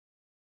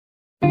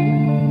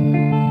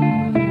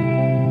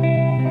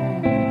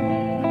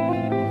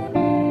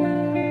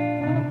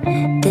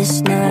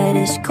This night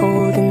is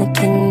cold in the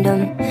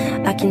kingdom.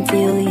 I can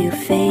feel you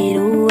fade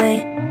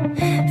away.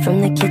 From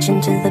the kitchen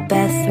to the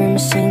bathroom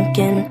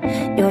sinking,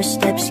 your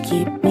steps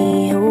keep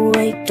me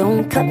awake.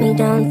 Don't cut me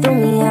down, throw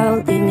me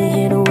out, leave me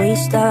here to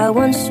waste. I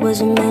once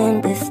was a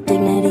man with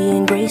dignity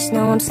and grace.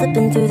 Now I'm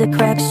slipping through the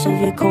cracks of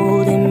your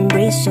cold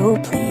embrace. So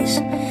please,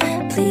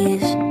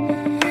 please,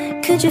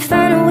 could you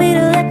find a way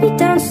to let me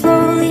down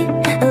slowly?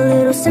 A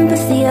little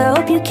sympathy, I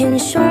hope you can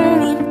show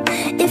me.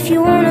 If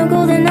you wanna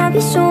go, then I'll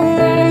be so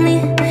lonely.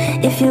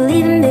 If you're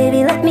leaving,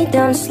 baby, let me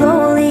down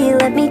slowly.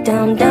 Let me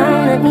down,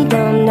 down, let me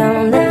down,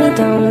 down. Let me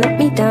down, let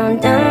me down,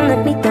 down.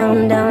 Let me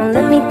down, down,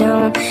 let me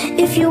down.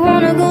 If you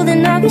wanna go,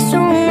 then I'll be so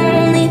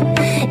lonely.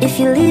 If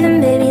you're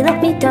leaving, baby,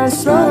 let me down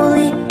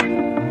slowly.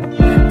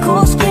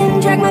 Cold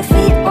skin, drag my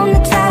feet on the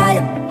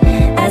tile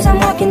as I'm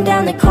walking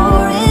down the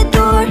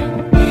corridor.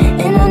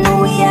 And I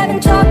know we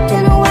haven't talked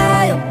in a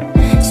while,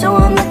 so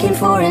I'm looking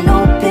for an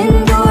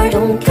open door.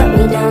 Don't cut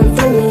me down,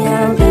 throw me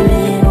out, leave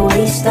me in a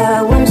waste.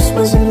 I once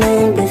was a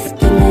man with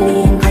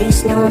dignity and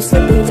grace. Now I'm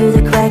slipping through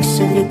the cracks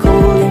of your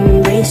cold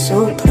embrace.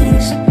 So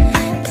please,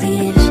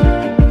 please,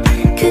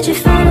 could you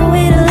find a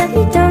way to let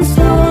me down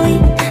slowly?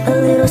 A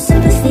little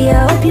sympathy,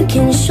 I hope you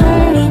can show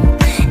me.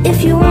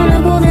 If you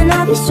wanna go, then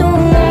I'll be so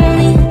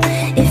lonely.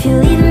 If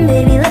you're leaving,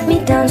 baby, let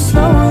me down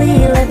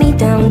slowly. Let me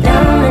down,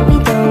 down, let me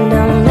down,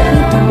 down. Let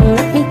me down,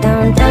 let me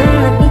down, down.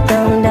 Let me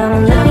down,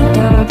 down, let me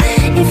down.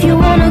 If you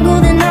wanna go,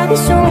 then I'll be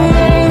so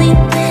lonely.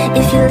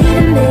 If you're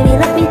leaving, baby,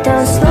 let me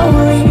down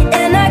slowly.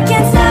 And I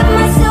can't stop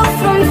myself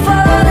from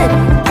falling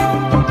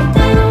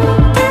down.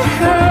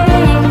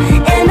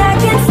 And I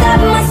can't stop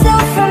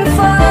myself from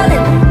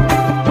falling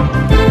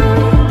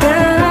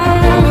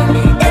down.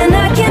 And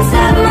I can't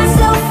stop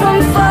myself from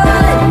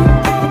falling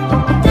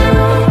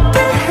down.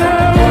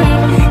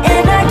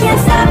 And I can't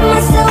stop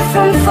myself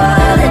from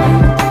falling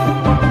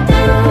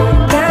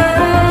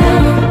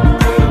down.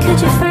 Could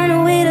you find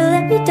a way to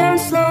let me down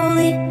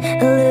slowly?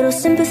 A little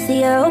sympathy,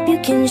 I hope you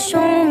can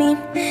show me.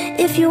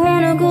 If you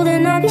wanna go,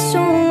 then I'll be so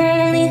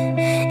lonely.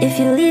 If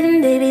you're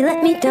leaving, baby,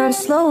 let me down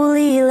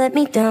slowly. Let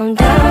me down,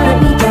 down,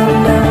 let me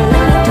down, down.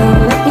 Let me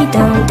down, let me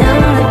down, down.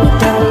 Let me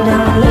down,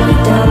 down, let me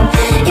down.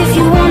 If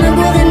you wanna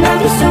go, then I'll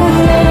be so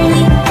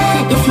lonely.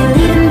 If you're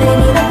leaving,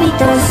 baby, let me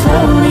down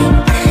slowly.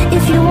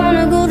 If you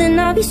wanna go, then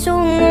I'll be so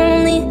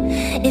lonely.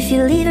 If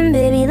you're leaving,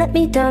 baby, let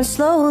me down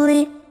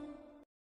slowly.